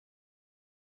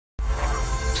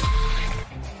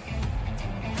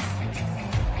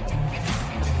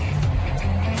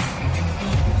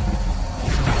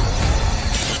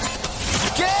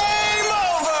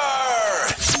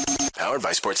Powered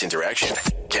by Sports Interaction,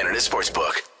 Canada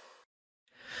Sportsbook.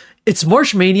 It's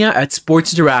March Mania at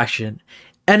Sports Interaction.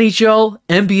 NHL,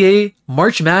 NBA,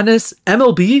 March Madness,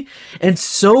 MLB, and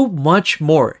so much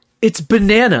more. It's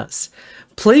bananas.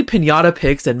 Play Pinata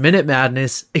Picks and Minute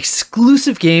Madness,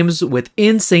 exclusive games with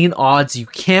insane odds you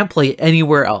can't play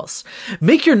anywhere else.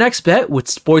 Make your next bet with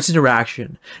Sports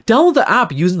Interaction. Download the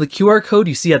app using the QR code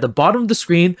you see at the bottom of the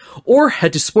screen or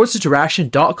head to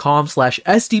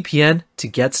sportsinteraction.com/SDPN to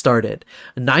get started.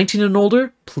 19 and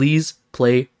older, please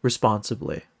play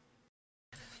responsibly.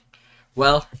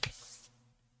 Well,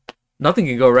 nothing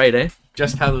can go right, eh?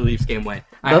 just how the Leafs game went.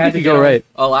 I Nothing had to can get go right.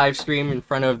 a live stream in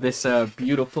front of this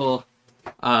beautiful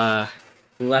tiger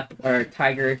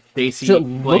Daisy Does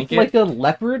it blanket. look like a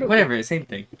leopard? Whatever, same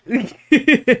thing.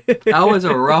 That was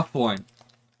a rough one.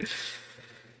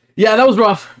 Yeah, that was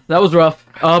rough.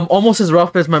 Almost as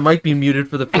rough as my mic being muted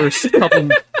for the first couple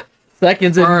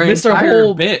seconds. For our missed our entire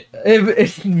whole bit.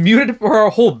 It muted for our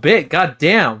whole bit. God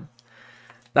damn.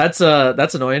 That's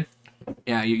annoying.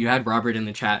 Yeah, you had Robert in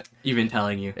the chat even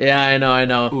telling you. Yeah, I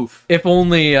know. Oof. If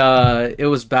only it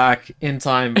was back in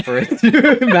time for it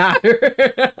to matter.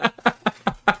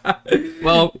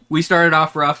 Well, we started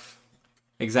off rough,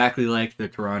 exactly like the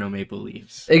Toronto Maple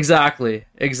Leafs. Exactly.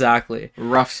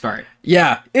 Rough start.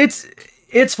 Yeah, it's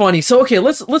funny. So okay,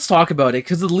 let's talk about it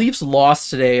because the Leafs lost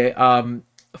today,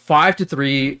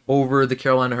 5-3 over the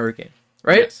Carolina Hurricane.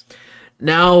 Right Yes.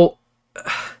 now,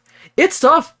 it's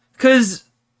tough because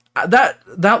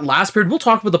that last period. We'll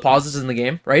talk about the positives in the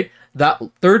game, right? That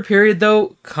third period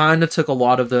though kind of took a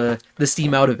lot of the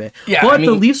steam out of it. Yeah, but I mean,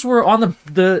 the Leafs were on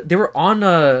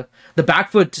the back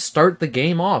foot to start the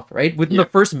game off, right? Within the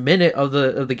first minute of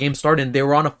the game starting, they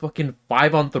were on a fucking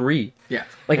 5-on-3. Yeah.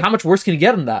 Like, how much worse can you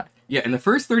get than that? Yeah, and the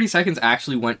first 30 seconds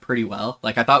actually went pretty well.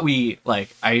 Like, I thought I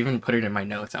even put it in my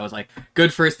notes. I was like,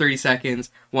 good first 30 seconds,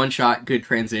 one shot, good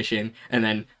transition, and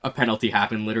then a penalty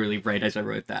happened literally right as I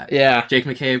wrote that. Yeah. Jake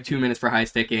McCabe, 2 minutes for high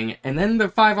sticking, and then the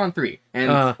 5-on-3.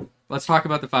 And let's talk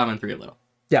about the 5-on-3 a little.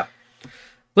 Yeah.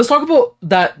 Let's talk about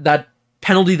that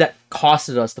penalty that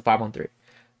costed us the 5-on-3.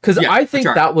 Because I think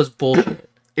that was bullshit.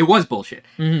 It was bullshit.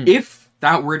 Mm-hmm. If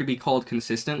that were to be called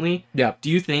consistently, Yeah. do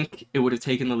you think it would have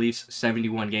taken the Leafs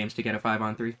 71 games to get a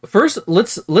 5-on-3? First,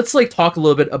 let's talk a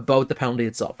little bit about the penalty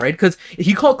itself, right? Because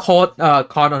he caught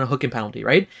on a hooking penalty,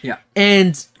 right? Yeah.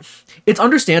 And it's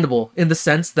understandable in the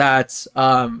sense that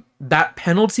that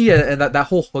penalty and that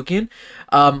whole hooking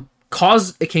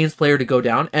caused a Canes player to go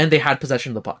down, and they had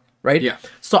possession of the puck, right? Yeah.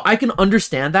 So I can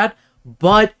understand that,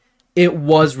 but it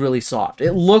was really soft.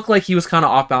 It looked like he was kind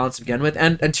of off balance to begin with,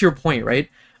 and to your point, right?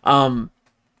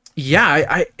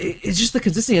 It's just the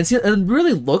consistency, and it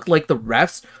really looked like the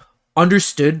refs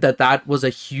understood that was a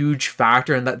huge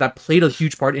factor and that played a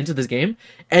huge part into this game,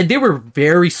 and they were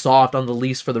very soft on the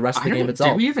Leafs for the rest of the game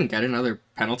itself. Did we even get another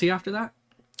penalty after that?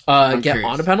 Get curious.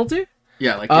 on a penalty?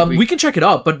 Yeah, like We can check it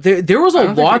up, but there was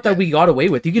a lot that we got away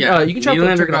with. You can check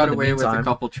Nylander it got out in the away with a meantime.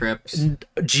 couple trips.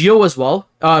 Gio as well.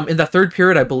 In the third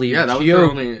period, I believe. Yeah, that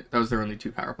was their only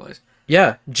two power plays.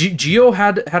 Yeah, Gio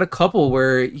had a couple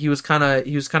where he was kind of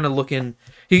looking.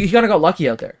 He kind of got lucky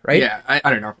out there, right? Yeah,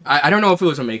 I don't know. I don't know if it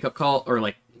was a makeup call or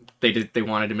like they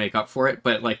wanted to make up for it,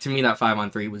 but like to me that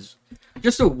 5-on-3 was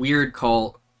just a weird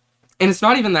call, and it's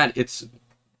not even that it's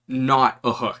not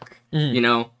a hook, you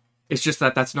know. It's just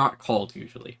that's not called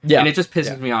usually. Yeah. And it just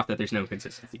pisses me off that there's no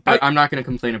consistency. But I'm not going to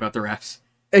complain about the refs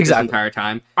this entire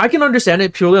time. I can understand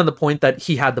it purely on the point that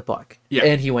he had the puck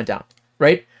and he went down,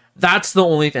 right? That's the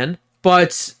only thing.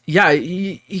 But yeah,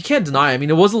 you can't deny. I mean,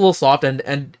 it was a little soft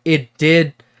and it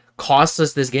did cost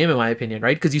us this game, in my opinion,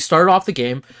 right? Because you started off the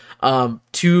game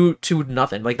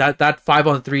 2-0. Like that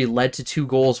 5-on-3 led to 2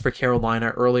 goals for Carolina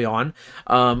early on.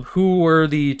 Who were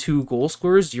the 2 goal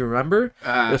scorers? Do you remember?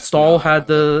 Stahl had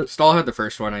the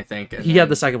first one, I think. He had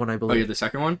the second one, I believe. Oh, you had the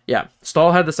second one? Yeah,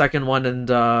 Stahl had the second one,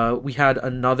 and we had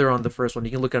another on the first one.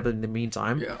 You can look at it in the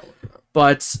meantime. Yeah.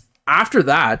 But after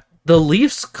that, the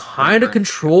Leafs kind of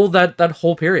controlled that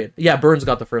whole period. Yeah, Burns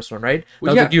got the first one, right?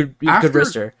 That was a good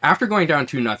wrister. After going down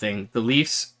 2-0, the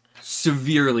Leafs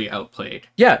severely outplayed.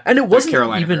 Yeah, and it wasn't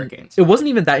Carolina even Hurricanes. It wasn't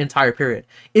even that entire period.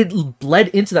 It bled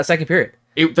into that second period.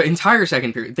 The entire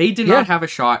second period. They did not have a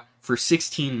shot for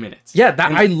 16 minutes. Yeah,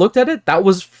 I looked at it. That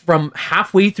was from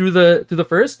halfway through the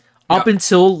first up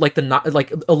until like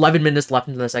 11 minutes left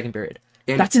into the second period.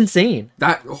 And that's insane.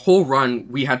 That whole run,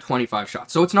 we had 25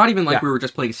 shots. So it's not even like we were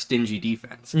just playing stingy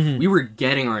defense. Mm-hmm. We were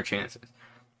getting our chances.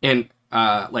 And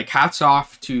hats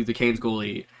off to the Canes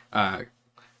goalie. I'm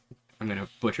going to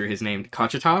butcher his name.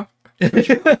 Kochetkov?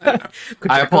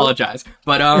 I apologize.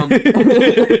 But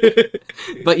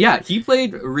but yeah, he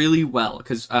played really well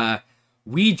because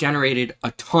we generated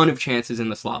a ton of chances in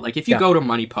the slot. Like, if you go to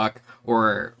Money Puck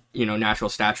or, Natural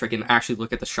Stat Trick and actually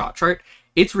look at the shot chart,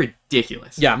 it's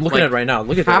ridiculous. Yeah, I'm looking at it right now.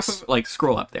 Look at this.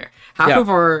 Scroll up there. Half of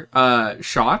our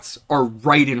shots are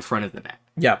right in front of the net.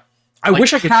 Yeah. I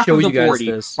wish I could show you guys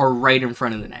this. Are right in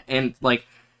front of the net. And,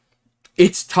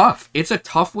 it's tough. It's a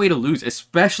tough way to lose,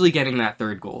 especially getting that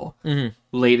third goal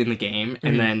late in the game.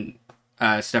 And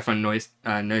then Stefan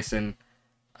Neusen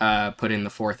put in the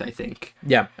fourth, I think.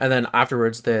 Yeah, and then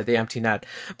afterwards the empty net.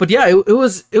 But yeah, it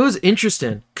was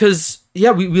interesting because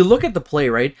we look at the play,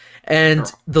 right,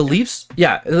 and the Leafs,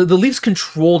 the Leafs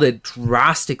controlled it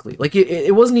drastically. Like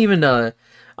it wasn't even it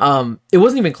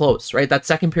wasn't even close, right? That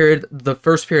second period, the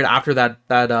first period after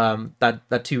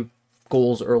that two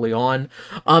goals early on,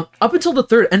 up until the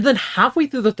third, and then halfway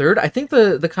through the third, I think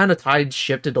the kind of tide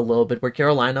shifted a little bit where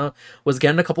Carolina was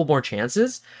getting a couple more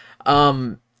chances.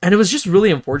 And it was just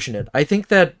really unfortunate. I think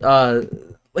that,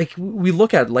 we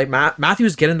look at,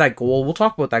 Matthews getting that goal. We'll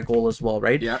talk about that goal as well,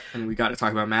 right? Yeah, and we got to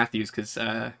talk about Matthews because,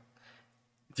 do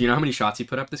you know how many shots he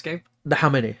put up this game? How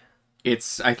many?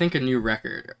 It's, I think, a new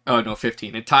record. Oh, no,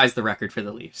 15. It ties the record for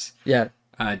the Leafs. Yeah.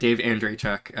 Dave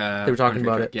Andreychuk. They were talking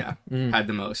about it. Yeah, had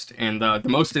the most. And the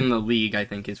most in the league, I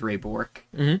think, is Ray Bourque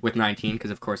with 19, because,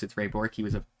 of course, it's Ray Bourque. He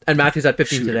was And Matthews had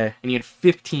 15 shooter, today. And he had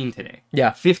 15 today. Yeah.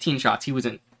 15 shots. He was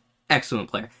an excellent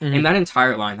player. And that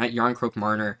entire line, that Jarnkrok,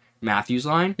 Marner, Matthews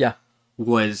line,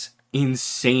 was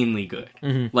insanely good.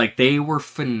 Like, they were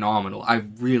phenomenal. I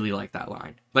really like that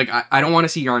line. Like, I don't want to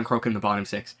see Jarnkrok in the bottom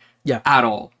six at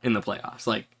all in the playoffs.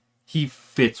 Like, he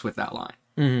fits with that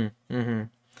line.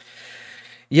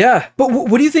 Yeah, but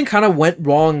what do you think kind of went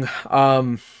wrong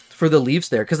for the Leafs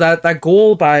there? Because that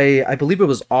goal by, I believe it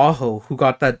was Aho who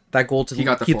got that goal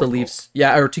to keep the Leafs,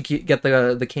 or to get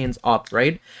the Canes up,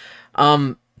 right?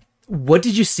 What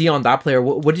did you see on that player?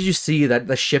 What did you see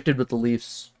that shifted with the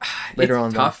Leafs later on?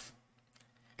 It's tough.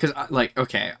 Because,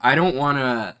 I don't want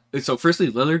to... So,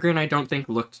 firstly, Liljegren, I don't think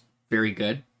looked very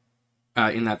good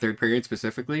in that third period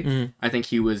specifically. I think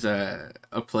he was a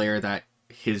player that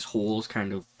his holes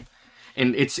kind of...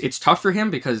 And it's tough for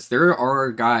him because there are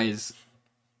guys,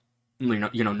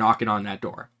 knocking on that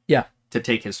door. Yeah. To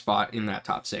take his spot in that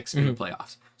top six in the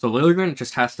playoffs. So, Liljegren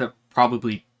just has to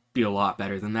probably be a lot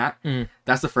better than that.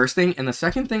 That's the first thing. And the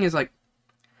second thing is, I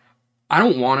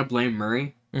don't want to blame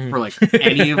Murray for,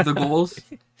 any of the goals,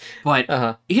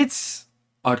 but it's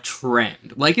a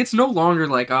trend. It's no longer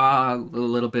a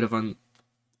little bit of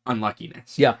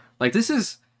unluckiness. Yeah. This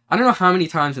is, I don't know how many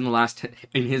times in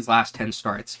his last 10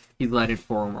 starts, he let in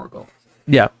 4 or more goals.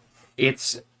 Yeah.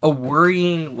 It's a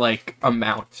worrying,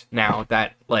 amount now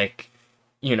that,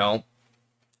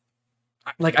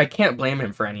 I can't blame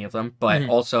him for any of them, but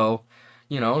also,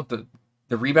 the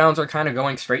rebounds are kind of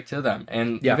going straight to them.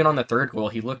 And even on the third goal,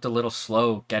 he looked a little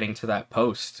slow getting to that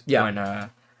post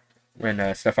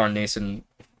when Stefan Nason,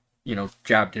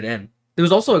 jabbed it in. There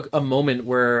was also a moment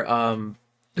where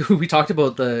we talked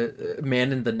about the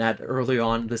man in the net early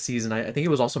on this season. I think it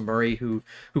was also Murray who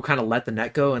kind of let the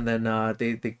net go, and then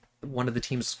they one of the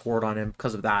teams scored on him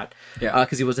because of that. Yeah.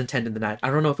 Because he was intending the net.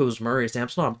 I don't know if it was Murray or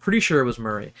Samsonov. I'm pretty sure it was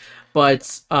Murray.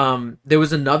 But there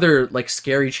was another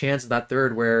scary chance in that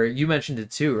third where you mentioned it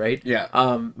too, right? Yeah.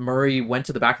 Murray went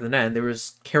to the back of the net, and there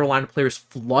was Carolina players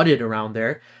flooded around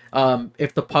there.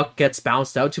 If the puck gets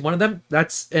bounced out to one of them,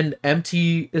 that's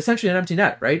essentially an empty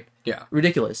net, right? Yeah.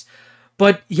 Ridiculous.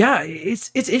 But yeah,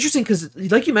 it's interesting because,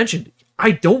 like you mentioned,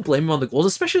 I don't blame him on the goals,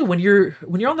 especially when you're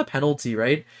on the penalty,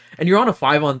 right? And you're on a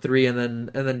 5-on-3, and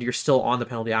then you're still on the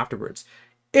penalty afterwards.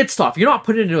 It's tough. You're not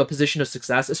put into a position of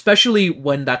success, especially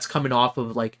when that's coming off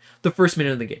of the first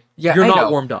minute of the game. Yeah, you're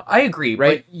not warmed up. I agree,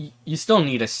 right? But you still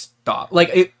need to stop.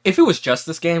 If it was just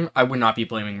this game, I would not be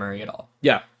blaming Murray at all.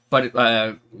 Yeah, but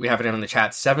we have it in the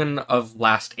chat. 7 of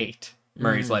last 8,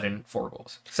 Murray's let in 4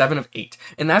 goals. 7 of 8,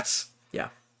 and that's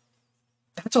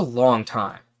a long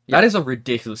time. Yeah. That is a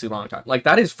ridiculously long time.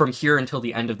 That is from here until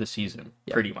the end of the season,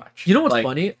 pretty much. You know what's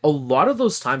funny? A lot of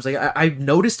those times, I've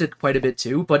noticed it quite a bit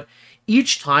too, but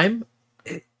each time,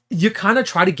 you kind of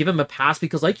try to give him a pass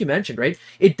because, like you mentioned, right?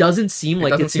 It doesn't seem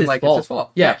like it's his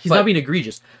fault. Yeah, he's not being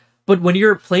egregious. But when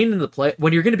you're playing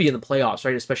when you're going to be in the playoffs,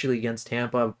 right? Especially against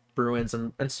Tampa, Bruins,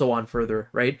 and so on further,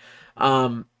 right?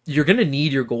 You're going to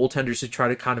need your goaltenders to try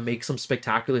to kind of make some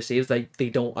spectacular saves that they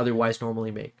don't otherwise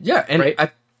normally make. Yeah, and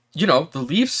right? The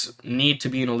Leafs need to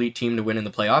be an elite team to win in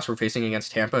the playoffs. We're facing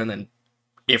against Tampa, and then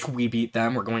if we beat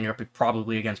them, we're going up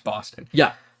probably against Boston.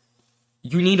 Yeah.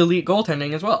 You need elite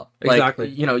goaltending as well.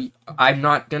 Exactly. I'm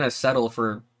not going to settle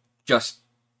for just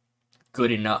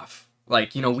good enough.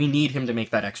 We need him to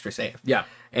make that extra save. Yeah.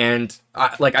 And,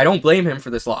 I don't blame him for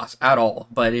this loss at all,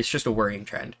 but it's just a worrying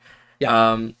trend.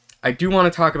 Yeah. I do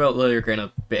want to talk about Liljegren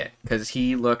a bit because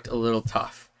he looked a little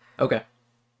tough. Okay.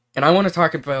 And I want to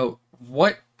talk about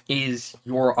what is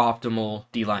your optimal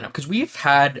D lineup, because we've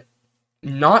had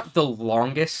not the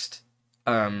longest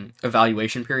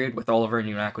evaluation period with all of our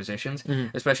new acquisitions,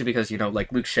 especially because, you know,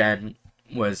 like Luke Shen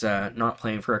was not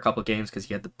playing for a couple games because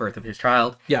he had the birth of his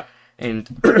child. Yeah. And,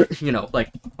 you know, like,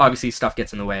 obviously stuff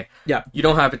gets in the way. Yeah. You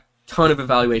don't have a ton of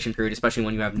evaluation period, especially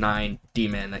when you have 9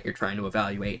 D-men that you're trying to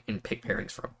evaluate and pick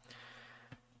pairings from.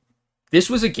 This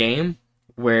was a game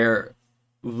where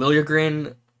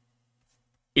Liljegren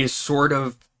is sort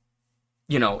of,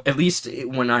 you know, at least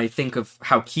when I think of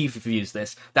how Keefe views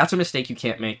this, that's a mistake you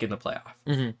can't make in the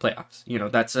playoffs. You know,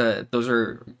 that's those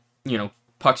are, you know,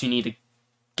 pucks you need to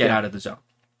get out of the zone,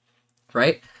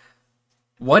 right?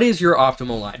 What is your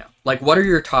optimal lineup? Like, what are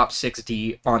your top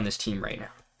 6D on this team right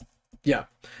now? Yeah.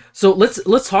 So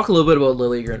let's talk a little bit about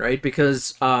Liljegren, right?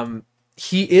 Because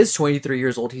he is 23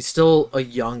 years old. He's still a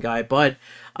young guy, but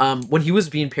when he was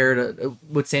being paired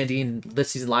with Sandin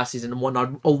this season, last season, and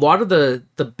whatnot, a lot of the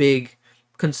big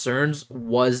concerns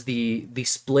was the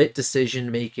split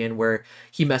decision making where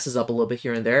he messes up a little bit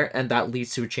here and there, and that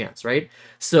leads to a chance, right?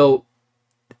 So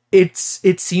it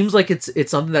seems like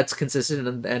it's something that's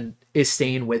consistent and is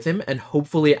staying with him, and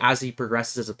hopefully as he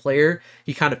progresses as a player,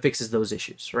 he kind of fixes those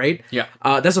issues, right? Yeah.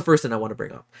 That's the first thing I want to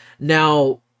bring up.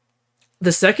 Now,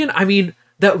 the second, I mean,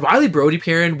 that Riley Brody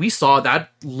pairing, we saw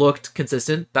that looked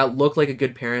consistent. That looked like a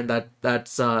good pairing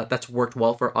that's worked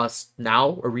well for us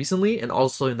now or recently, and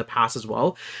also in the past as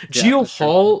well. Yeah, Geo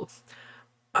Hall,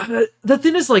 the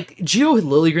thing is, like, Geo and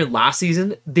Liljegren last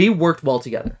season, they worked well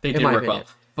together. They did work well.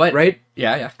 But, right?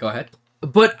 Yeah, go ahead.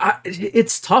 But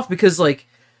it's tough because, like,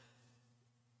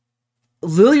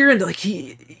 Liljegren, like,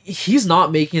 he's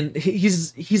not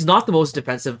the most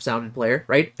defensive sounding player,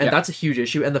 right? And that's a huge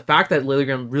issue. And the fact that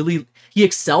Liljegren really, he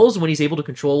excels when he's able to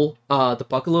control the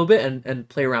puck a little bit and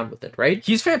play around with it, right?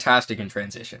 He's fantastic in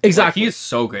transition. Exactly. Like, he is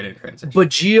so good in transition. But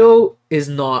Gio is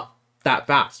not that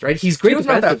fast, right? He's great Gio's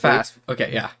not that defensively, fast.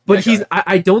 Okay, yeah. but Yeah,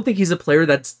 I don't think he's a player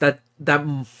that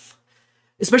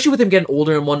especially with him getting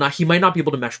older and whatnot, he might not be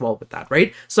able to mesh well with that,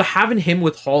 right? So having him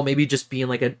with Hall maybe just being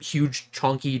like a huge,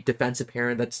 chunky defensive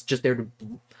parent that's just there to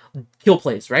kill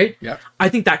plays, right? Yeah. I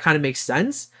think that kind of makes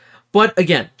sense. But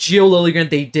again, Gio Liljegren,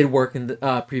 they did work in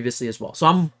previously as well.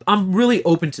 So I'm really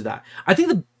open to that. I think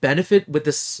the benefit with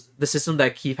the system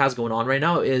that Keefe has going on right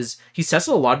now is he's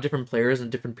tested a lot of different players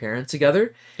and different parents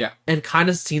together. Yeah. And kind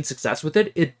of seen success with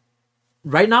it.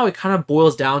 Right now it kind of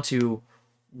boils down to,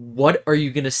 what are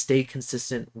you going to stay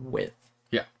consistent with?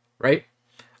 Yeah. Right?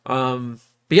 But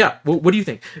yeah, what do you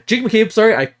think? Jake McCabe,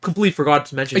 sorry, I completely forgot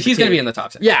to mention. He's going to be in the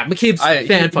top 6. Yeah, McCabe's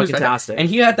fan-fucking-tastic. And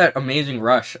he had that amazing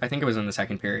rush, I think it was in the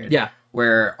second period. Yeah.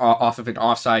 Where off of an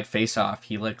offside face-off,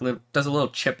 he like does a little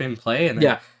chip-in play and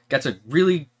then gets a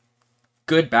really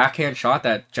good backhand shot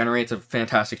that generates a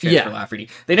fantastic chance for Lafferty.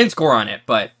 They didn't score on it,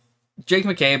 but Jake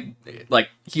McCabe, like,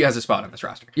 he has a spot on this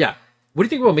roster. Yeah. What do you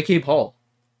think about McCabe Hall?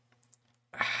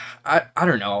 I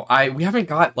don't know. We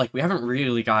haven't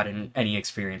really gotten any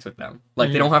experience with them.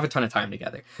 Like, they don't have a ton of time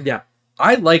together. Yeah.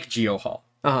 I like Geo Hall.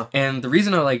 Uh-huh. And the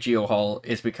reason I like Geo Hall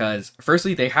is because,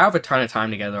 firstly, they have a ton of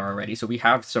time together already, so we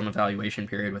have some evaluation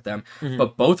period with them.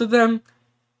 But both of them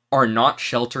are not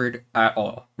sheltered at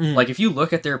all. Like, if you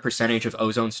look at their percentage of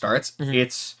O-zone starts,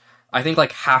 it's, I think,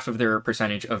 like half of their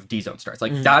percentage of D-zone starts.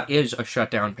 Like, that is a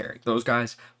shutdown pairing. Those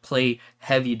guys play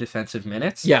heavy defensive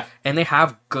minutes. Yeah. And they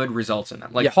have good results in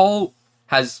them. Like, Hall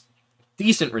has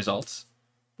decent results.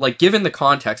 Like, given the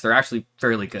context, they're actually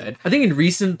fairly good. I think in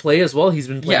recent play as well, he's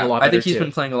been playing a lot better. I think he's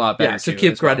been playing a lot better, so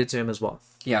give credit to him as well.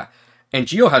 Yeah. And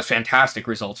Gio has fantastic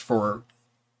results for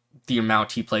the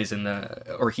amount he plays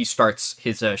he starts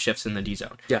his shifts in the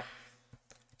D-zone. Yeah.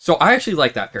 So I actually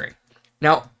like that pairing.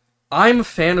 Now, I'm a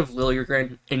fan of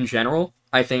Liljegren in general.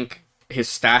 I think his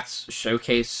stats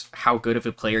showcase how good of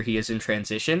a player he is in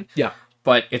transition. Yeah.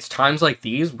 But it's times like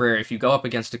these where if you go up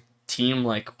against a team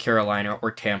like Carolina or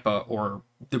Tampa or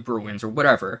the Bruins or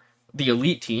whatever, the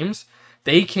elite teams,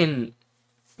 they can,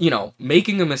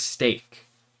 making a mistake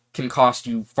can cost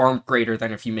you far greater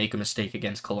than if you make a mistake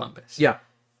against Columbus. Yeah.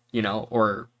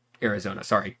 Or Arizona.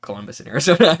 Sorry, Columbus and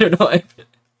Arizona. I don't know.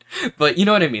 But you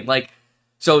know what I mean? Like,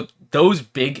 so those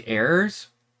big errors,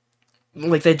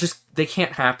 like, they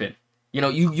can't happen.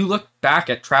 You look back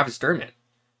at Travis Dermott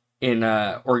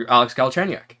or Alex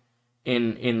Galchenyuk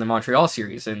in the Montreal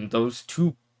series, and those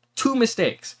two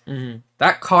mistakes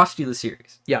that cost you the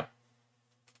series. Yeah.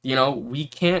 We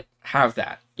can't have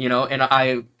that. And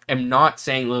I am not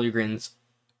saying Liljegren's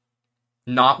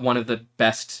not one of the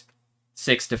best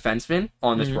 6 defensemen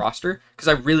on this roster, because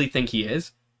I really think he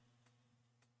is.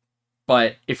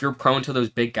 But if you're prone to those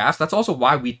big gaffes, that's also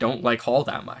why we don't like Hall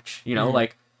that much. You know,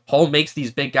 like Hall makes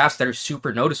these big gaffes that are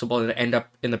super noticeable and end up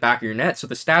in the back of your net. So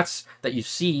the stats that you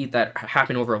see that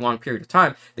happen over a long period of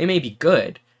time, they may be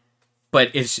good,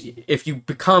 but if you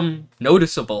become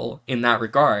noticeable in that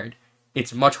regard,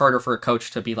 it's much harder for a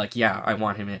coach to be like, yeah, I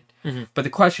want him in. But the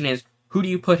question is, who do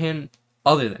you put in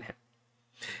other than him?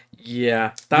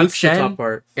 Yeah, Luke that's the Shen, tough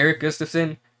part. Eric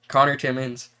Gustafson, Connor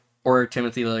Timmins, or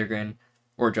Timothy Liljegren,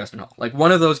 or Justin Hall. Like,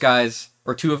 one of those guys,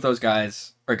 or two of those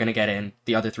guys, are going to get in.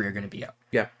 The other three are going to be out.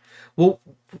 Yeah. Well,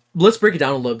 let's break it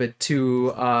down a little bit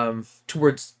to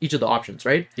towards each of the options,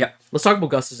 right? Yeah. Let's talk about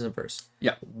Gustafson first.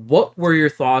 Yeah. What were your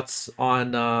thoughts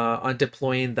on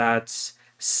deploying that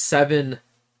 7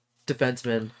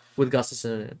 defensemen with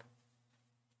Gustafson in?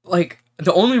 Like,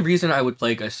 the only reason I would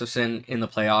play Gustafson in the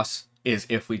playoffs is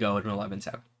if we go an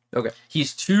 11-7. Okay.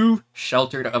 He's too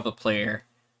sheltered of a player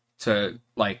to,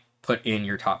 like, put in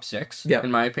your top 6,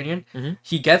 in my opinion.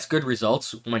 He gets good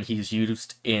results when he's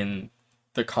used in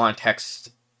the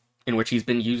context in which he's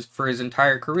been used for his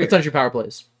entire career. It's on your power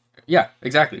plays. Yeah,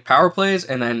 exactly. Power plays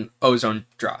and then ozone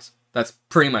draws. That's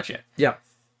pretty much it. Yeah.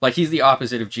 Like, he's the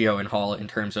opposite of Gio and Hall in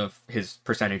terms of his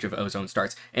percentage of ozone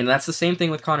starts. And that's the same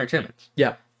thing with Connor Timmins.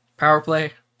 Yeah. Power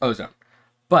play, ozone.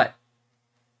 But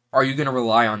are you going to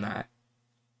rely on that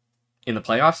in the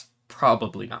playoffs?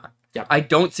 Probably not. Yeah. I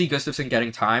don't see Gustafson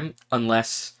getting time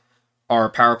unless our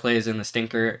power play is in the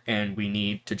stinker and we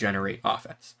need to generate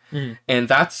offense. And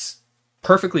that's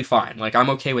perfectly fine. Like, I'm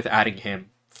okay with adding him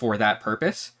for that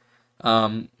purpose.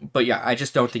 But yeah, I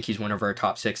just don't think he's one of our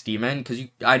top 6 D-men because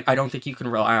I don't think you can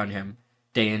rely on him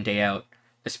day in, day out,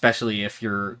 especially if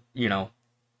you're,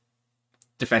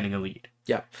 defending a lead.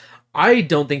 Yeah. I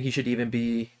don't think he should even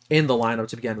be in the lineup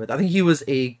to begin with. I think he was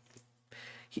a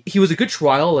good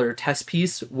trial or test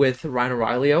piece with Ryan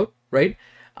O'Reilly out, right?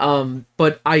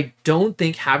 But I don't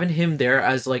think having him there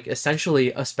as like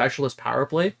essentially a specialist power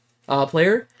play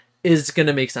player is going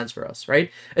to make sense for us,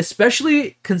 right?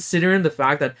 Especially considering the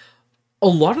fact that a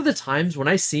lot of the times when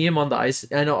I see him on the ice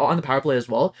and on the power play as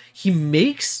well, he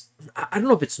makes, I don't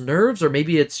know if it's nerves or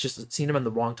maybe it's just seeing him in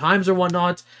the wrong times or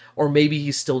whatnot, or maybe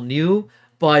he's still new,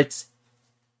 but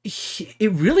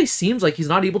it really seems like he's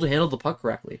not able to handle the puck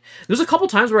correctly. There's a couple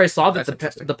times where I saw that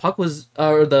the puck was,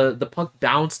 or the puck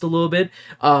bounced a little bit,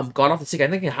 got off the stick. I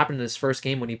think it happened in his first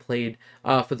game when he played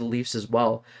for the Leafs as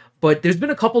well. But there's been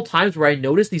a couple times where I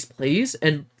noticed these plays,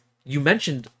 and you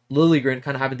mentioned Liljegren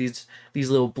kind of having these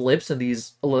little blips and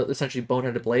these essentially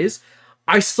boneheaded plays.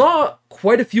 I saw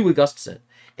quite a few with Gustafson.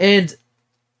 And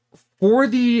for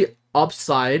the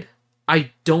upside,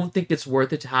 I don't think it's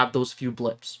worth it to have those few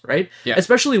blips, right? Yeah.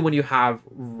 Especially when you have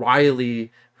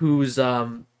Riley, who's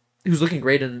looking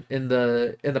great in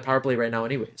the power play right now,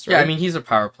 anyways. Right? Yeah, I mean, he's a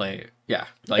power play. Yeah,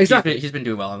 like exactly. He's been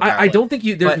doing well. In the power I play. don't think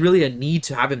there's really a need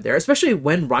to have him there, especially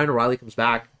when Ryan O'Reilly comes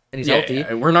back and he's healthy.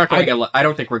 Yeah, we're not going to get. I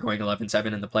don't think we're going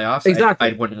 11-7 in the playoffs. Exactly.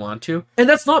 I wouldn't want to. And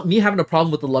that's not me having a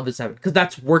problem with the 11-7 because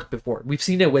that's worked before. We've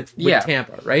seen it with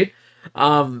Tampa, right?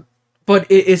 But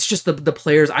it's just the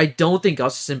players. I don't think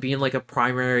Gustafson being like a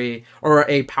primary or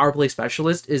a power play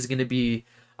specialist is going to be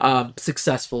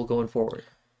successful going forward.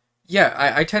 Yeah,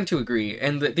 I tend to agree.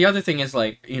 And the other thing is,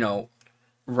 like,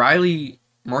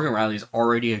 Morgan Riley's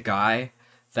already a guy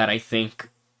that I think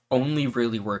only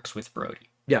really works with Brody.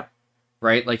 Yeah.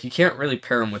 Right? Like, you can't really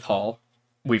pair him with Hall.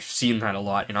 We've seen that a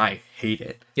lot, and I hate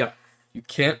it. Yeah. You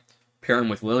can't pair him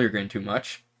with Liljegren too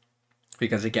much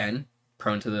because, again,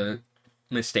 prone to the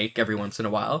mistake every once in a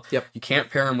while. Yep. You can't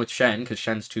pair him with Shen because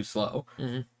Shen's too slow.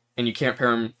 Mm-hmm. And you can't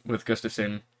pair him with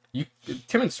Gustafson.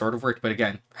 Timmins sort of worked, but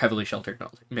again, heavily sheltered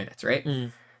minutes, right? Mm-hmm.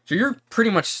 So you're pretty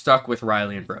much stuck with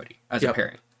Riley and Brody as a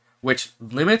pairing, which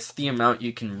limits the amount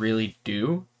you can really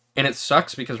do. And it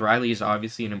sucks because Riley is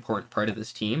obviously an important part of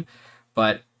this team,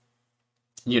 but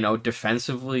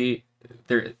defensively,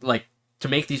 they're like, to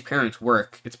make these pairings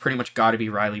work, it's pretty much got to be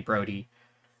Riley, Brody,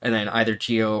 and then either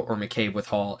Gio or McCabe with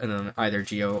Hall, and then either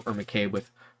Gio or McCabe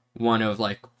with one of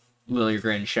like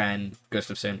Liljegren, Shen,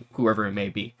 Gustafson, whoever it may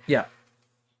be. Yeah.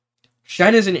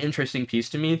 Shen is an interesting piece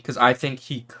to me because I think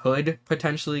he could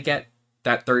potentially get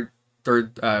that third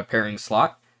pairing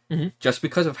slot just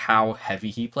because of how heavy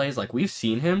he plays. Like, we've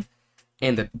seen him,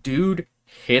 and the dude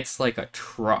hits like a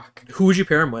truck. Who would you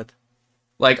pair him with?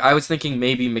 Like, I was thinking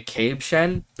maybe McCabe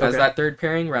Shen as that third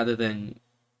pairing rather than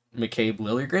McCabe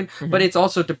Liljegren. But it's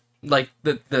also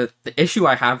the issue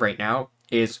I have right now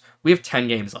is we have 10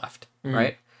 games left,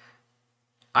 right?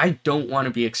 I don't want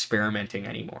to be experimenting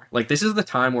anymore. Like, this is the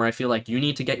time where I feel like you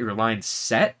need to get your line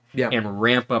set and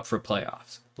ramp up for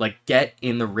playoffs. Like, get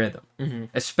in the rhythm,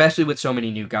 especially with so many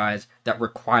new guys that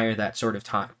require that sort of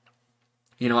time.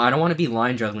 You know, I don't want to be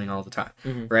line juggling all the time,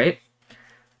 Mm-hmm. right?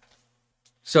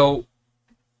 So,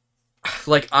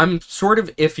 like, I'm sort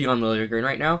of iffy on Liljegren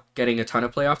right now, getting a ton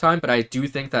of playoff time, but I do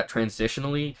think that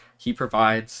transitionally, he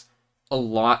provides a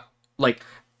lot. Like,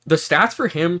 the stats for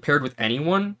him paired with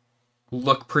anyone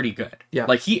look pretty good. Yeah.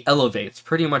 Like, he elevates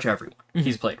pretty much everyone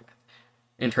he's played with.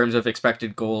 In terms of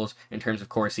expected goals, in terms of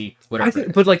Corsi, whatever. I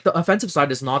think, but like the offensive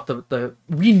side is not the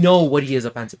we know what he is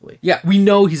offensively. Yeah. We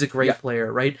know he's a great Yeah.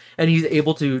 player, right? And he's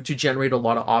able to generate a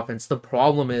lot of offense. The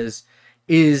problem is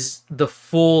the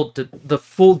full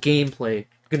gameplay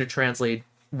going to translate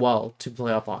well to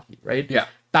playoff hockey, right? Yeah.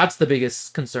 That's the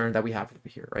biggest concern that we have over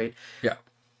here, right? Yeah.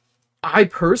 I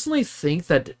personally think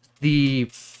that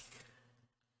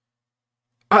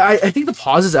I think the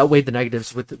positives outweigh the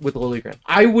negatives with Liljegren.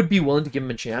 I would be willing to give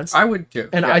him a chance. I would too.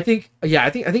 And yeah. I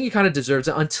think he kind of deserves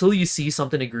it until you see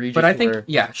something egregious. But I think, where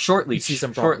yeah, short leash. see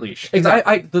some Short problem. leash.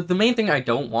 Exactly. The main thing I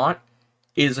don't want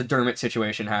is a Dermott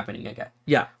situation happening again.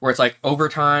 yeah, Where it's like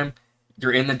overtime,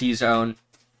 you're in the D zone,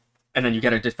 and then you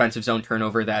get a defensive zone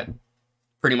turnover that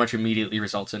pretty much immediately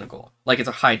results in a goal. Like, it's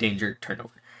a high danger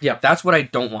turnover. Yeah. That's what I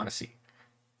don't want to see.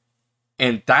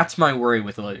 And that's my worry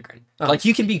with Liljegren. Like,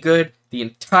 you can be good the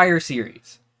entire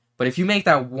series, but if you make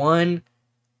that one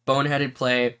boneheaded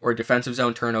play or defensive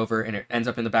zone turnover and it ends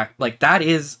up in the back, like,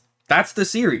 that's the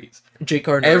series. Jake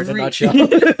Gardner in a nutshell.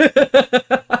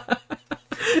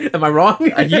 Am I wrong?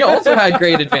 He also had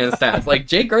great advanced stats. Like,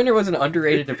 Jake Gardner was an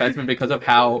underrated defenseman because of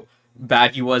how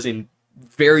bad he was in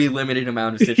very limited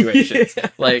amount of situations. Yeah.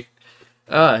 Like,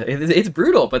 it's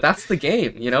brutal, but that's the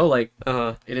game, you know? Like,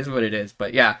 Uh-huh. it is what it is.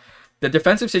 But yeah, the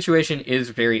defensive situation is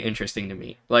very interesting to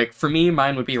me. Like, for me,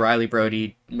 mine would be Riley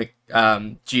Brody,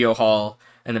 Geo Hall,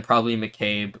 and then probably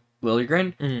McCabe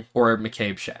Liljegren or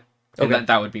McCabe Shen. And Okay.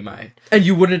 that would be my... And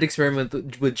you wouldn't experiment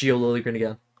with Gio Liljegren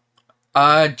again?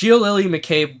 Geo Lilly,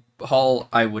 McCabe Hall,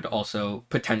 I would also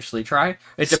potentially try.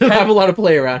 It So depends. have a lot of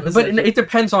play around. But it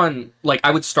depends on, like,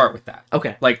 I would start with that.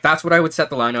 Okay. Like, that's what I would set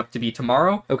the lineup to be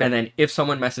tomorrow. Okay. And then if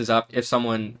someone messes up, if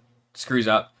someone screws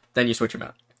up, then you switch them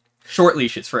out. Short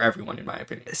leashes for everyone, in my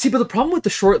opinion. See, but the problem with the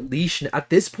short leash at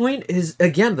this point is,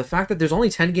 again, the fact that there's only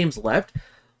 10 games left.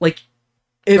 Like,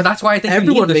 if But that's why I think you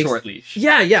everyone need the makes- short leash.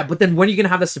 Yeah, but then when are you going to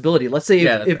have that stability? Let's say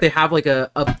Yeah, that's if they have, like,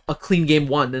 a clean game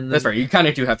one. And That's right. You kind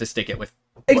of do have to stick it with...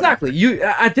 Exactly. You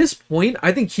at this point,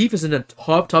 I think Keefe is in a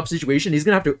tough situation. He's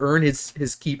gonna have to earn his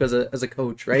keep as a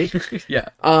coach, right? Yeah.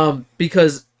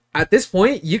 Because at this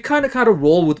point, you kind of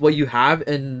roll with what you have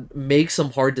and make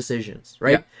some hard decisions,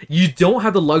 right? Yeah. You don't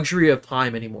have the luxury of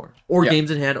time anymore, or Yeah.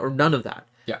 games in hand, or none of that.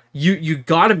 Yeah. You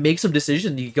got to make some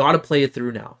decisions. You got to play it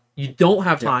through now. You don't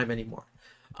have time anymore.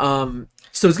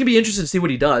 So it's gonna be interesting to see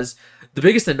what he does. The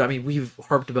biggest thing, I mean, we've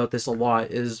harped about this a lot,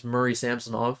 is Murray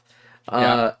Samsonov.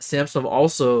 Yeah. Samsonov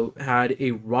also had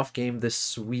a rough game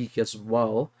this week as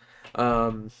well.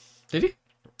 Did he?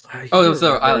 I Oh, it was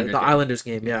the can't remember. Islanders The game. Islanders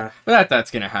game, yeah. But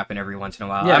that's going to happen every once in a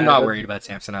while. Yeah, I'm not but- worried about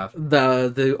Samsonov.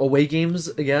 The away games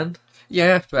again.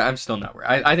 Yeah, but I'm still not worried.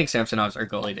 I think Samsonov's our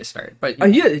goalie to start. But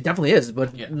Yeah, it definitely is,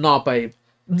 but Yeah. not by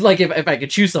like if I could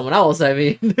choose someone else. I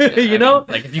mean, I you mean, know,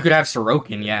 like, if you could have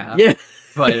Sorokin, yeah. yeah.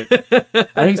 But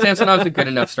I think Samsonov's a good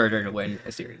enough starter to win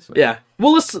a series. with. Yeah.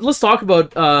 Well, let's talk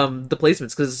about the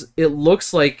placements, because it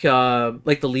looks like the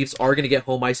Leafs are going to get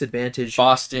home ice advantage.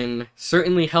 Boston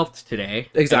certainly helped today.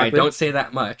 Exactly. And I don't say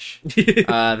that much.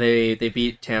 They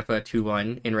beat Tampa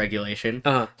 2-1 in regulation.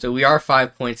 Uh-huh. So we are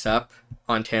 5 points up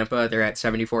on Tampa. They're at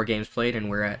 74 games played, and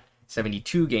we're at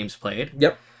 72 games played.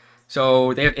 Yep.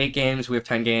 So they have 8 games. We have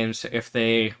 10 games. If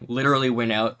they literally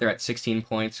win out, they're at 16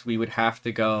 points. We would have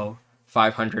to go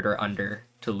 500 or under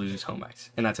to lose home ice,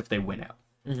 and that's if they win out.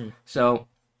 Mm-hmm. So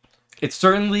it's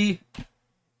certainly,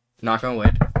 knock on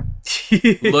wood,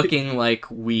 looking like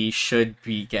we should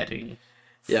be getting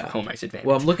Yeah. home ice advantage.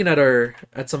 Well, I'm looking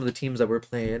at some of the teams that we're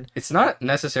playing. It's not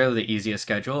necessarily the easiest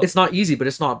schedule. It's not easy, but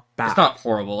it's not bad. It's not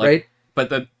horrible, like, right?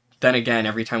 But then again,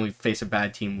 every time we face a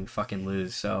bad team, we fucking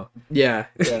lose. So Yeah.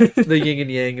 The yin and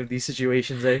yang of these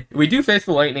situations, eh? we do face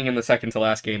the Lightning in the second to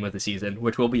last game of the season,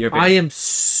 which will be a I am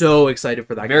so excited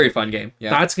for that. very game. fun game.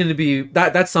 Yeah. That's going to be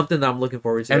that's something that I'm looking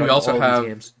forward to. And we on also all these have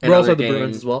games. another We also have the game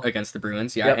Bruins as well. against the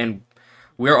Bruins. Yeah, Yep. and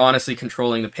we're honestly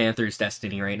controlling the Panthers'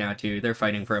 destiny right now too. They're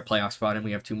fighting for a playoff spot, and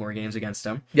we have 2 more games against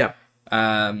them. Yeah.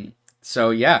 So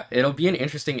yeah, it'll be an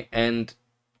interesting end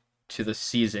to the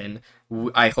season.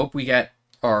 I hope we get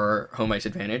our home ice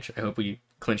advantage. I hope we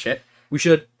clinch it. We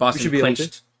should. Boston we should be able to.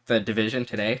 clinched the division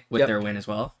today with Yep. their win as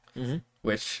well, Mhm.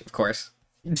 which of course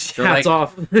Hats like-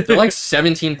 off. they're like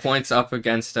 17 points up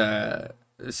against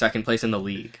second place in the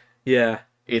league. yeah.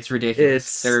 It's ridiculous.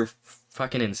 It's- They're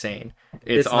fucking insane.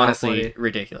 It's It's not honestly funny.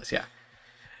 ridiculous. Yeah.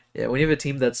 Yeah, when you have a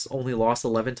team that's only lost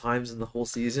 11 times in the whole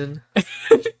season,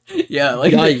 Yeah,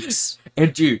 like yikes.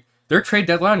 And dude, their trade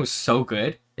deadline was so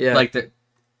good. Yeah.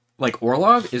 Like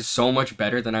Orlov is so much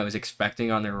better than I was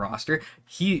expecting on their roster.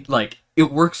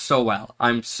 It works so well.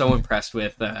 I'm so impressed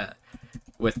with their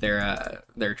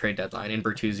trade deadline. And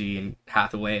Bertuzzi and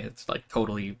Hathaway, it's like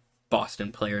totally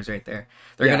Boston players right there.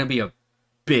 They're Yeah. gonna be a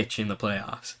bitch in the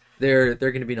playoffs. They're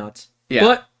going to be nuts. Yeah.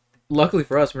 But luckily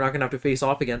for us, we're not going to have to face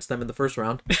off against them in the first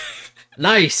round.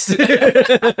 Nice.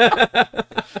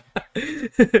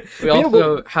 We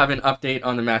also have an update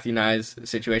on the Matthew Nyes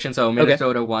situation. So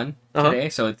Minnesota won today,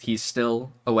 so he's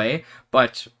still away.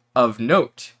 But of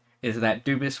note is that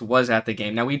Dubas was at the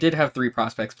game. Now, we did have 3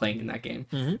 prospects playing in that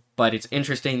game, but it's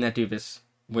interesting that Dubas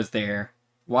was there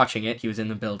watching it. He was in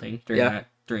the building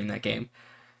during that game.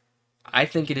 I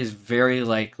think it is very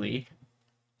likely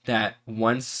that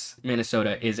once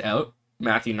Minnesota is out,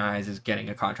 Matthew Nyes is getting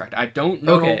a contract. I don't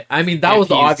know. Okay, I mean, that was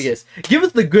the obvious. Give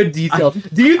us the good details.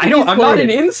 Do you think I'm not an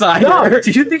insider. No,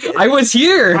 do you think... I was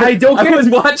here. I don't care. I was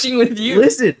watching with you.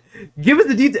 Listen, give us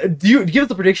the detail. Give us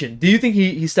the prediction. Do you think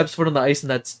he steps foot on the ice and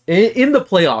that's in the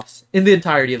playoffs, in the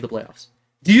entirety of the playoffs?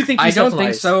 Do you think he I steps don't on the think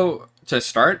ice? so to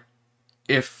start.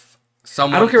 If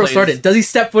someone I don't care what plays- started. Does he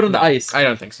step foot on the ice? I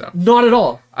don't think so. Not at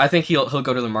all. I think he'll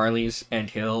go to the Marlies and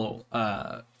he'll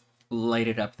light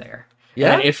it up there.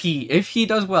 Yeah? And if he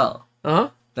does well,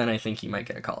 Uh-huh. then I think he might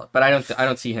get a call up. But I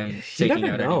don't see him taking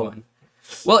never out know. anyone.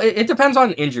 Well, it depends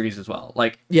on injuries as well.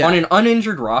 Like Yeah. on an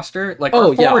uninjured roster, like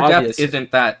Oh, our forward yeah, depth obvious.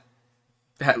 isn't that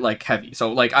like heavy.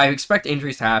 So like I expect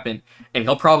injuries to happen, and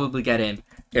he'll probably get in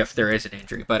if there is an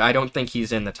injury. But I don't think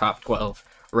he's in the top 12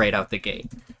 right out the gate.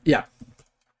 Yeah,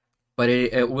 But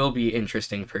it will be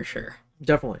interesting for sure.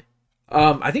 definitely.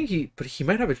 I think he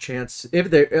might have a chance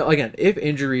if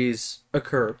injuries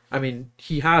occur. I mean,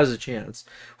 he has a chance.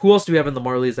 Who else do we have in the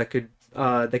Marlies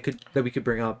that we could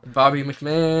bring up? Bobby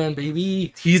McMahon,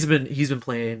 baby. He's been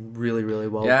playing really, really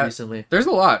well recently. There's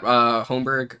a lot.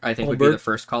 Holmberg, I think, would be Holmberg. the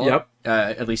first call up.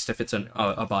 At least if it's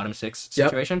a bottom 6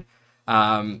 situation.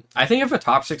 I think if a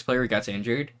top 6 player gets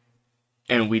injured,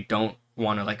 and we don't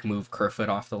want to like move Kerfoot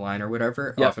off the line or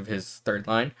whatever, off of his third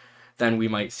line, then we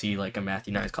might see like a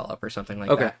Matthew Nyes call up or something like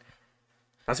that.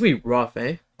 That's gonna be rough,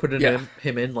 eh? Putting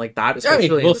him in like that, I especially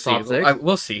mean, we'll in the see. top 6.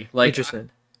 We'll see. Like, Interesting.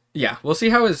 Yeah, we'll see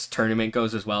how his tournament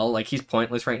goes as well. Like, he's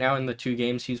pointless right now in the 2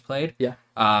 games he's played. Yeah.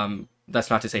 That's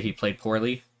not to say he played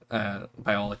poorly.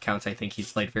 By all accounts, I think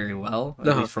he's played very well,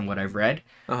 at least from what I've read.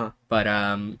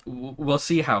 But we'll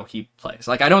see how he plays.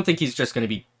 Like, I don't think he's just going to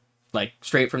be like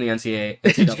straight from the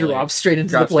NCAA. Drop straight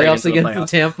into the Drop straight playoffs into the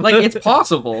against the playoffs. Tampa. Like, it's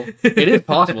possible. It is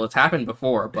possible. It's happened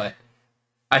before, but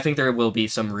I think there will be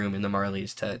some room in the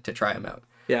Marlies to try him out.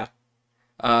 Yeah.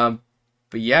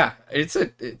 But yeah,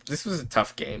 this was a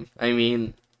tough game. I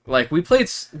mean, like we played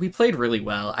really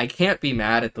well. I can't be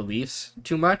mad at the Leafs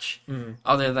too much,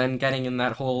 other than getting in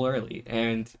that hole early.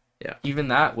 And even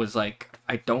that was like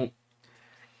I don't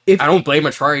blame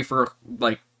Acciari for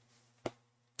like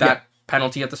that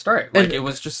penalty at the start. Like it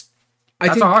was just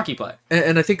that's a hockey play.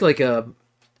 And I think like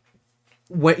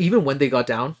when they got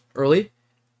down early,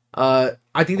 I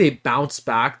think they bounced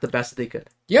back the best they could.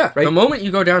 Yeah, right? The moment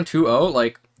you go down 2-0,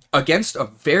 like against a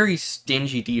very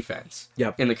stingy defense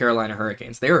in the Carolina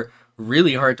Hurricanes, they were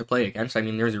really hard to play against. I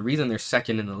mean, there's a reason they're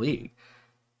second in the league.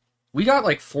 We got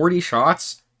like 40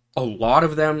 shots, a lot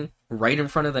of them right in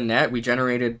front of the net. We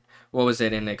generated, what was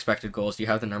it in expected goals? Do you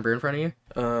have the number in front of you?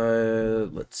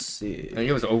 Let's see. I think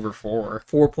it was over 4.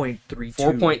 4.32.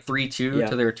 4.32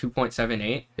 to their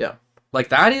 2.78. Yeah. Like,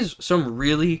 that is some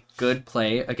really good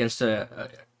play against an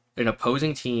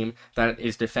opposing team that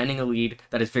is defending a lead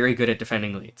that is very good at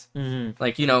defending leads. Mm-hmm.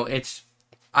 Like, you know,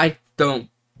 I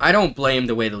don't blame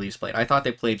the way the Leafs played. I thought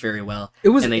they played very well,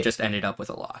 and they just ended up with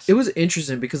a loss. It was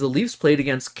interesting because the Leafs played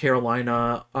against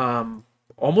Carolina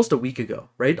almost a week ago,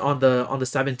 right? On the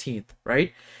 17th,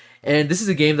 right? And this is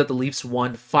a game that the Leafs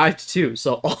won 5-2,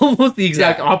 so almost the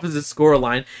exact opposite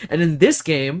scoreline. And in this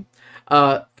game,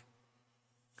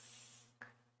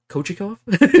 Kochetkov?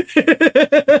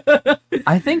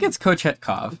 I think it's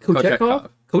Kochetkov.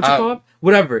 Kochetkov?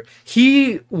 Whatever.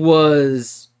 He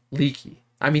was leaky.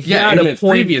 I mean, he had in a the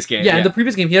previous game. Yeah, in the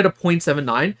previous game, he had a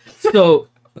 .79. So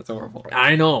that's horrible.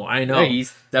 I know. Yeah,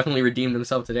 he's definitely redeemed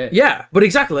himself today. Yeah, but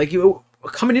exactly. Like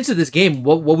coming into this game,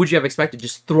 what would you have expected?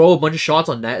 Just throw a bunch of shots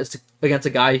on net against a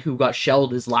guy who got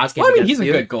shelled his last game. Well, I mean, against he's a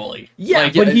you? good goalie.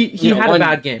 Yeah, but he had a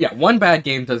bad game. Yeah, one bad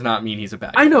game does not mean he's a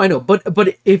bad. I know, but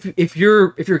if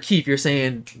you're Keith, you're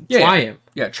saying try him.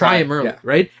 Yeah, try him early, yeah,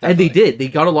 right? definitely. And they did. They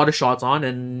got a lot of shots on,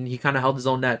 and he kind of held his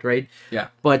own net, right? Yeah.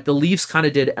 But the Leafs kind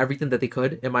of did everything that they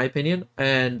could, in my opinion.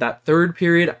 And that third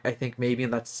period, I think maybe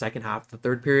in that second half, the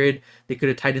third period, they could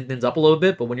have tightened things up a little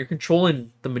bit. But when you're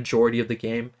controlling the majority of the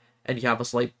game and you have a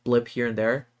slight blip here and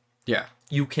there, yeah,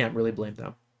 you can't really blame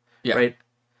them. Yeah. Right?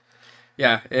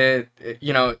 Yeah, the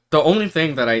only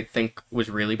thing that I think was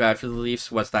really bad for the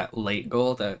Leafs was that late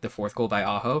goal, the fourth goal by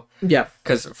Aho. Yeah.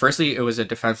 Because firstly, it was a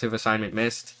defensive assignment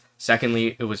missed.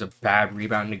 Secondly, it was a bad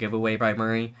rebound to give away by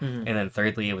Murray. Mm-hmm. And then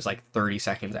thirdly, it was like 30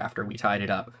 seconds after we tied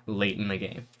it up late in the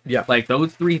game. Yeah. Like,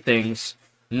 those three things,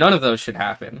 none of those should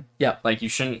happen. Yeah. Like, you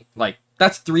shouldn't, like,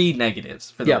 that's three negatives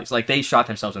for the Yeah. Leafs. Like, they shot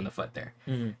themselves in the foot there.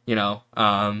 Mm-hmm. You know?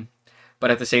 But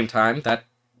at the same time, that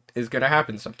is going to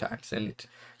happen sometimes. And,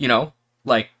 you know,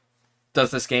 like,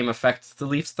 does this game affect the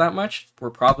Leafs that much?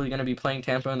 We're probably going to be playing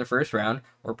Tampa in the first round.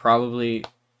 We're probably,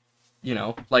 you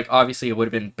know, like, obviously it would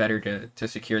have been better to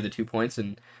secure the 2 points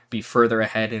and be further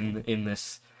ahead in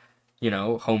this, you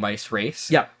know, home ice race.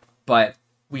 Yeah. But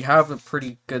we have a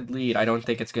pretty good lead. I don't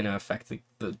think it's going to affect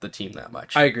the team that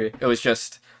much. I agree. It was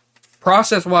just,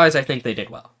 process-wise, I think they did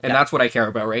well. And Yeah. that's what I care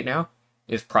about right now,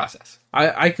 is process.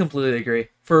 I completely agree.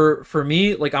 For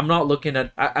me, like, I'm not looking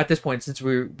at this point, since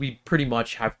we pretty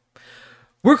much have,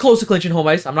 we're close to clinching home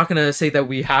ice. I'm not gonna say that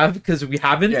we have, because we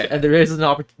haven't, Yeah. and there is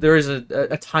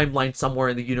a timeline somewhere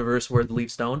in the universe where the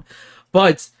Leafs don't.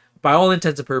 But by all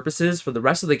intents and purposes, for the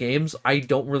rest of the games, I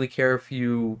don't really care if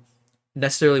you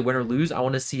necessarily win or lose. I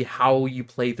want to see how you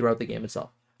play throughout the game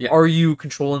itself. Yeah. Are you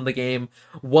controlling the game?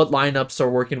 What lineups are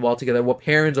working well together? What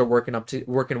pairings are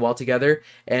working well together?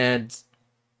 And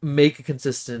make a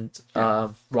consistent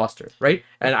roster, right?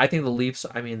 And I think the Leafs,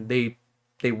 I mean,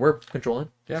 they were controlling,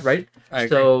 Yeah. right? I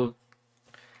agree. So,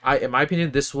 in my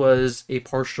opinion, this was a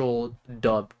partial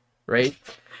dub, right?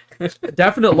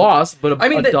 Definite loss, but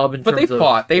a dub in but terms they of...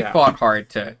 fought. They yeah. fought hard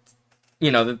to,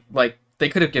 you know, like, they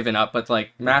could have given up, but,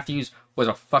 like, Matthews was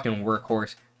a fucking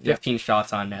workhorse. 15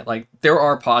 shots on net. Like, there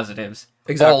are positives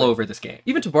all over this game.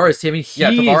 Even Tavares, I mean,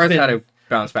 Tavares had a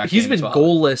bounce back. He's game been as well.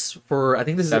 goalless for, I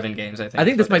think this is 7 games. I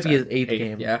think this is what might they be his said. eighth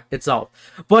game Yeah, itself.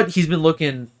 But he's been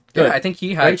looking good. yeah. I think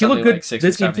he had Right? He looked something good like 6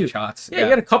 this or game 7 too. shots. Yeah, he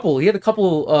had a couple.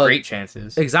 Great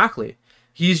chances. Exactly.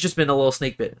 He's just been a little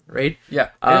snake bitten, right? Yeah,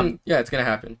 and it's gonna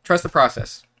happen. Trust the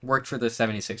process. Worked for the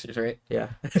 76ers, right? Yeah.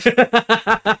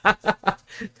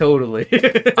 Totally.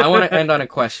 I want to end on a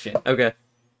question. Okay.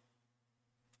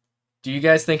 Do you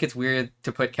guys think it's weird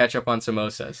to put ketchup on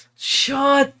samosas?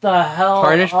 Shut the hell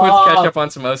Harnish up. puts ketchup on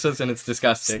samosas and it's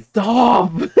disgusting.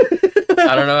 Stop.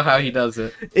 I don't know how he does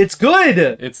it. It's good.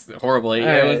 It's horrible.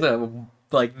 It was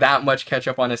like that much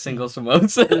ketchup on a single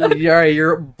samosa. All right,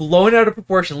 you're blowing out of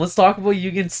proportion. Let's talk about you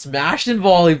getting smashed in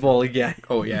volleyball again.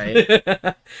 Oh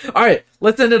yeah. All right,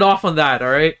 let's end it off on that.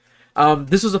 All right.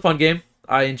 This was a fun game.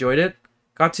 I enjoyed it.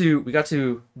 We got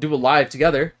to do it live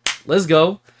together. Let's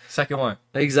go. Second one.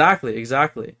 Exactly.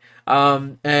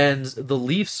 And the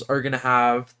Leafs are gonna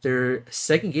have their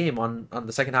second game on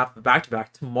the second half of the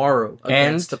back-to-back tomorrow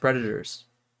against the Predators.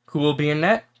 Who will be in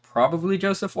net? Probably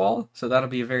Joseph Wall. So that'll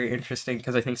be very interesting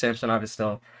because I think Samsonov is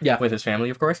still with his family,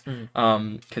 of course.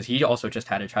 Because he also just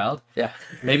had a child. Yeah.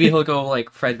 Maybe he'll go like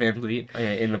Fred VanVleet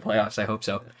in the playoffs. I hope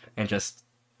so. And just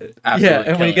Yeah,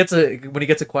 and when he gets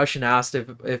a question asked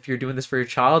if you're doing this for your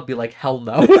child, be like, hell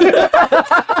no. Do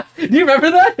you remember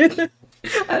that?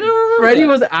 I don't remember. Freddie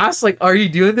was asked, like, are you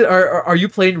doing this? Are you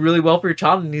playing really well for your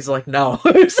child? And he's like, no.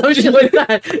 Or something like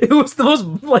that. It was the most,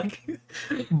 like,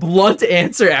 blunt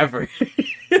answer ever.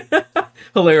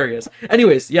 Hilarious.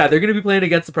 Anyways, yeah, they're going to be playing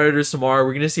against the Predators tomorrow.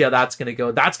 We're going to see how that's going to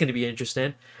go. That's going to be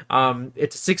interesting.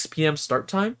 It's a 6 p.m. start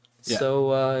time. Yeah.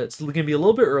 So it's going to be a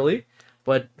little bit early,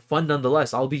 but fun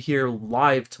nonetheless. I'll be here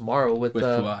live tomorrow with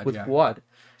Fuad.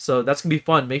 So that's going to be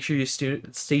fun. Make sure you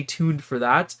stay tuned for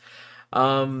that.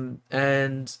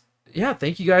 And yeah,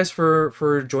 thank you guys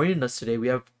for joining us today. We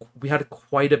had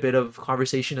quite a bit of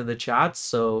conversation in the chat,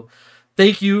 so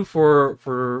thank you for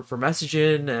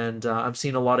messaging. And I'm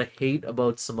seeing a lot of hate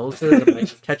about samosas and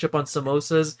like ketchup on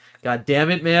samosas. God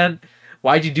damn it, man!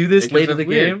 Why'd you do this late in the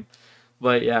game?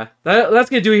 But yeah,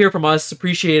 that's gonna do it here from us.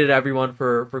 Appreciate it, everyone,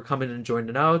 for coming and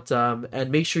joining out.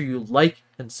 And make sure you like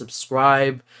and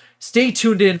subscribe. Stay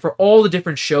tuned in for all the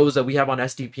different shows that we have on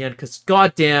SDPN, because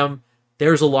goddamn,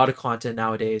 there's a lot of content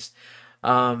nowadays.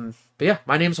 But yeah,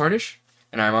 my name's Harnish.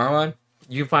 And I'm Arwan.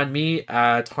 You can find me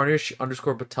at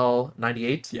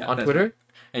Harnish_Patel98 on Twitter.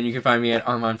 And you can find me at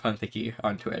Armand Pantiki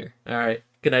on Twitter. All right.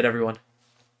 Good night, everyone.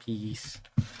 Peace.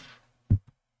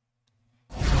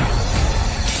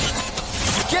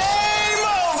 Game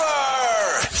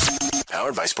over!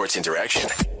 Powered by Sports Interaction,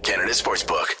 Canada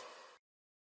Sportsbook.